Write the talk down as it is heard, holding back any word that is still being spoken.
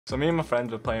So me and my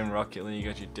friends were playing Rocket League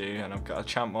as you do, and I've got a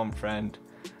champ 1 friend,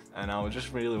 and I was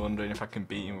just really wondering if I can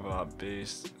beat him without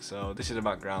boost. So this is the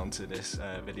background to this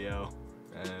video.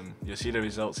 You'll see the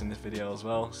results in this video as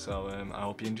well, so I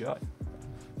hope you enjoy.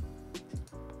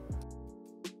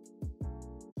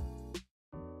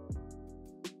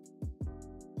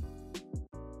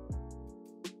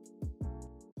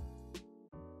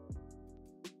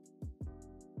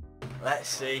 Let's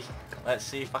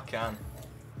see if I can.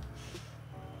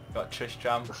 Got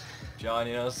Tristram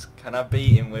joining us. Can I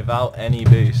beat him without any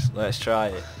boost? Let's try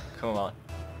it. Come on.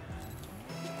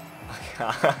 I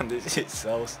can't. This is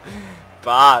so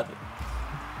bad.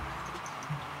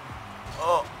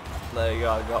 Oh, there you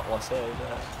go. I got what's there.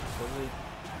 Probably.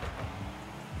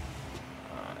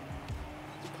 Alright.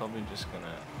 Probably just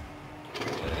gonna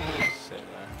sit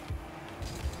there.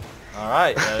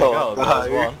 Alright, there you go. There's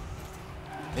one.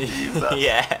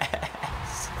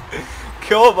 Yes!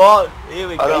 Come on! Here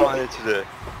we go! I don't want it to do.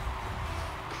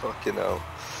 Fucking hell.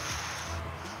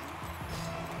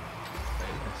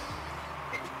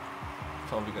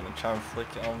 Probably gonna try and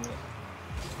flick it on me.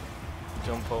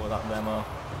 Jump over that demo.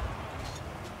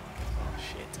 Oh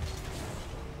shit.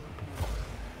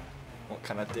 What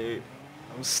can I do?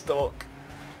 I'm stuck.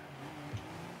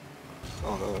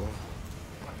 Oh no. There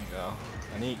we go.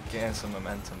 I need to gain some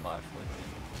momentum by flicking.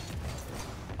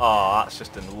 Oh, that's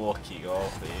just a lucky goal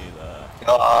for you there.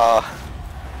 Ah.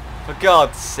 For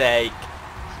God's sake.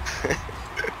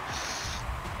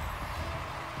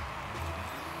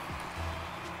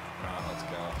 Right, let's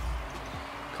go.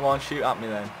 Come on, shoot at me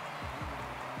then.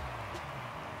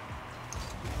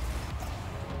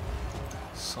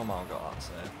 Somehow got that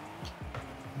save.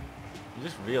 You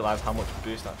just realise how much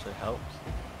boost actually helps.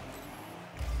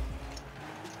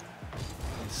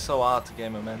 It's so hard to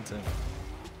gain momentum.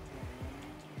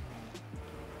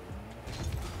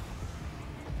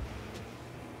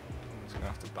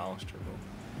 Gonna have to bounce dribble.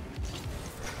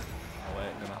 Oh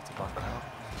wait, gonna have to back out.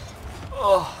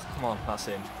 Oh, come on, that's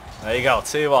in. There you go,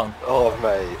 2-1. Oh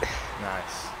mate.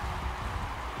 Nice.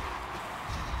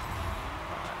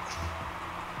 Right.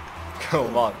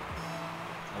 Come on.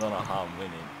 I don't know how I'm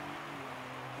winning.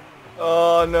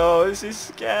 Oh no, this is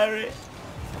scary.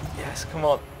 Yes, come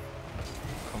on.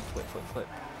 Come flip, flip, flip.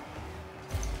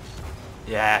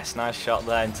 Yes, nice shot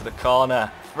there into the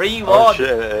corner. 3-1. Oh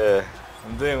shit.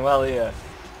 I'm doing well here.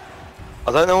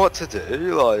 I don't know what to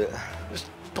do, like... Just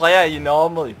play how you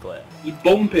normally play. You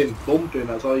bump him,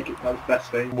 that's all you get, that's best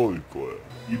thing. Normally play.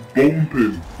 You bump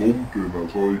him,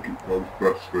 that's all you get, that's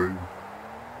best thing.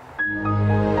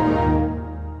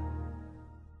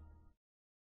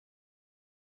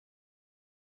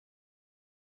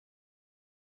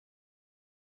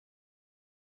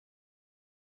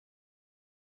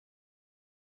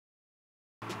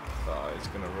 Oh, he's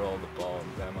gonna roll the ball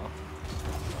and demo.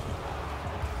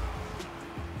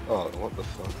 Oh, what the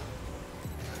fuck?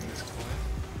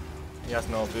 He has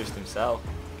no boost himself.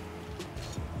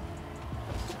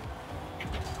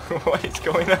 What is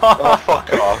going on? Oh,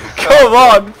 fuck off. Come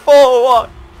on, 4-1!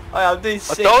 I am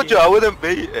this I told you I wouldn't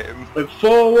beat him. With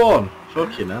 4-1?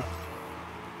 Fucking hell.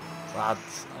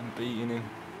 Lads, I'm beating him.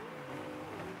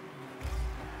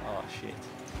 Oh shit.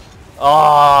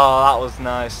 Oh, that was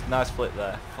nice. Nice flip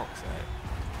there. Fuck's sake.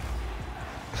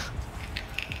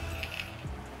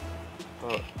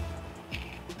 Oh.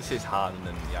 This is harder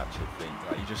than you actually think.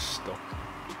 Like, you're just stuck.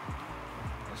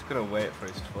 I'm just gonna wait for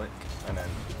his flick and then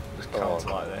just counter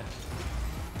like this.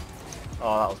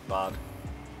 Oh, that was bad.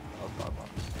 That was bad, man.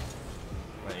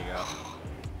 There you go.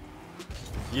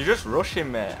 You're just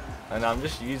rushing, mate, and I'm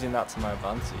just using that to my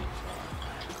advantage.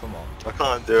 Come on. I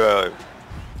can't do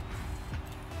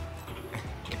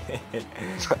it.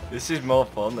 This is more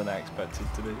fun than I expected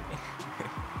to be.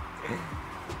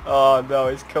 Oh no,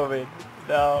 it's coming.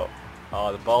 No. Oh,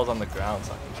 the ball's on the ground,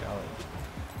 so I can challenge.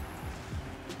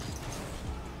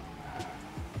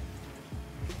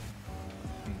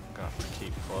 I'm gonna have to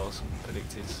keep close and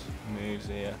predict his moves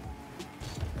here.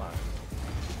 Right.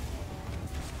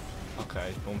 Okay,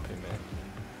 he's bumping me.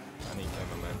 I need to gain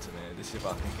momentum here. This is if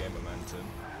I can gain momentum.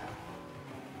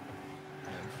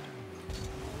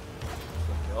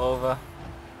 Flip it over.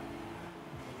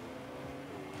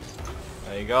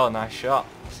 There you go, nice shot.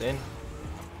 It's in.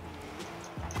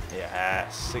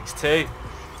 Yes, 6-2.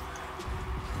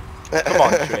 Come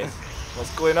on, Tris.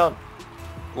 What's going on?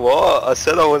 What? I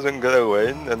said I wasn't gonna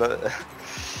win, and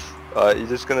Alright, you're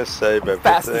just gonna save everything.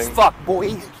 Fast as fuck,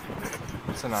 boy.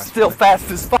 It's a nice Still flick.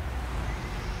 fast as fuck.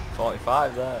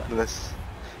 45 there. Unless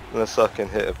I can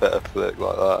hit a better flick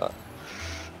like that.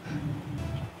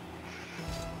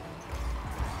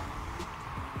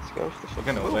 We're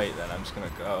gonna wait then, I'm just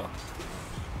gonna go.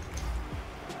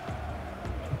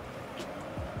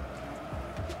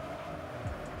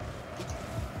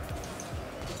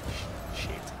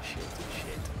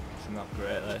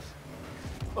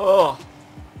 Oh!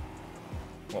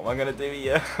 What am I gonna do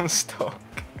here? I'm stuck.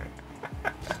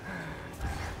 I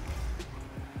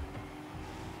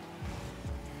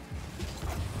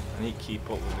need to keep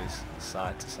up with his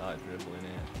side-to-side dribbling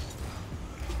here.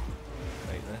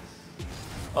 Fake this.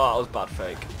 Oh, that was bad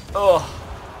fake. Oh!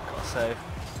 Gotta save.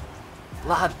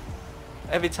 Lad!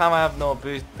 Every time I have no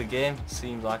boost, the game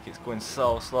seems like it's going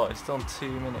so slow. It's still 2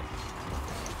 minutes.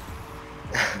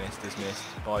 He's missed.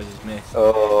 Boys, he's missed.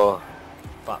 Oh.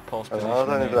 Back post I position.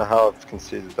 don't even know how I've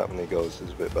conceded that many goals.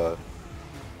 It's a bit bad.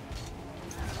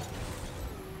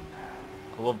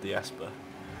 I love the Esper.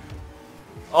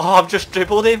 Oh, I've just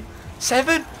dribbled him.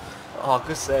 7. Oh,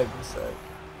 good save, good save.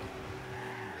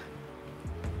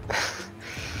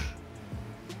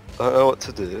 I don't know what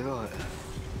to do. Like,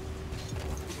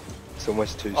 it's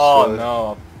almost too Oh slow.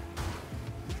 no.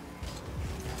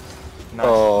 Nice,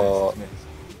 Oh. nice, nice.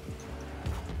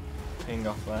 Ping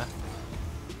off there.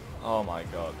 Oh my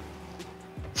god.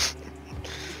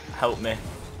 Help me.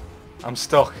 I'm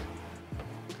stuck.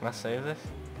 Can I save this?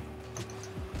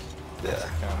 Yeah.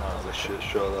 Can I? I should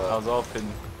show I that. was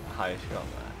hoping high shot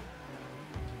there.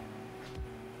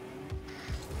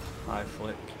 High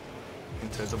flick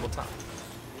into a double tap.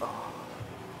 Oh.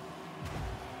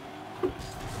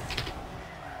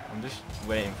 I'm just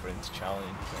waiting for him to challenge.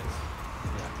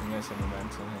 Yeah, I can get some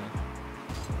momentum here.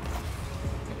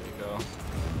 Here we go.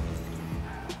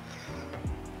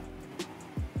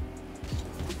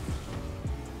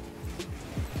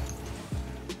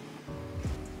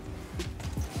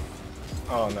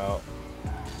 Oh no.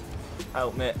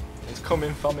 Help me. He's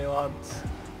coming for me, lads.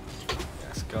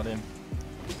 Yes, got him.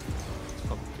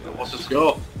 What's the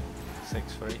score?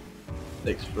 6-3.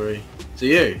 6-3. To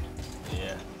you?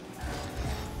 Yeah.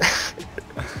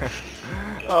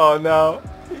 Oh no.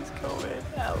 He's coming.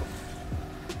 Help.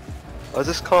 I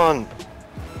just can't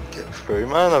get through,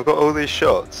 man. I've got all these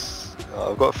shots.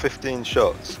 I've got 15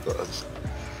 shots. But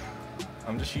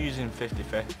I'm just using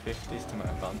 50-50s to my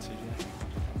advantage. Yeah.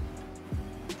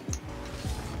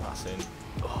 That's in.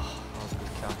 Oh, that was a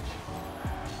good catch.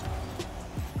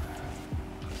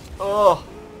 Oh!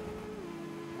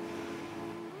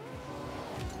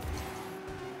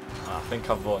 I think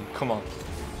I've won. Come on.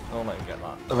 Don't let him get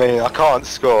that. I mean, I can't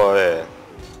score here.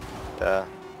 Yeah,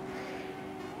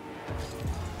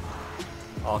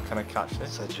 Oh, can I catch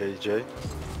this? it's a GG.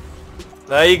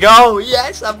 There you go!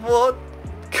 Yes, I've won!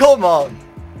 Come on!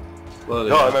 Well,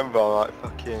 No, I remember like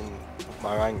fucking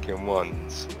my ranking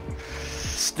once.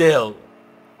 Still,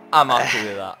 I'm happy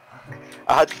with that.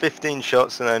 I had 15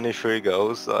 shots and only 3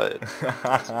 goals. Like,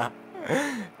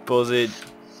 Buzzing.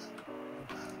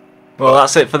 Well,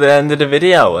 that's it for the end of the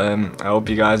video. I hope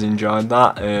you guys enjoyed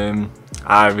that.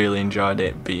 I really enjoyed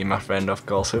it, beating my friend off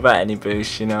course without any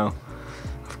boost, you know.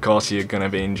 Of course you're going to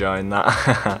be enjoying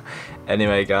that.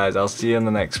 Anyway guys, I'll see you in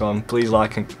the next one. Please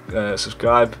like and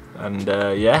subscribe, and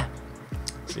yeah,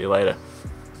 see you later.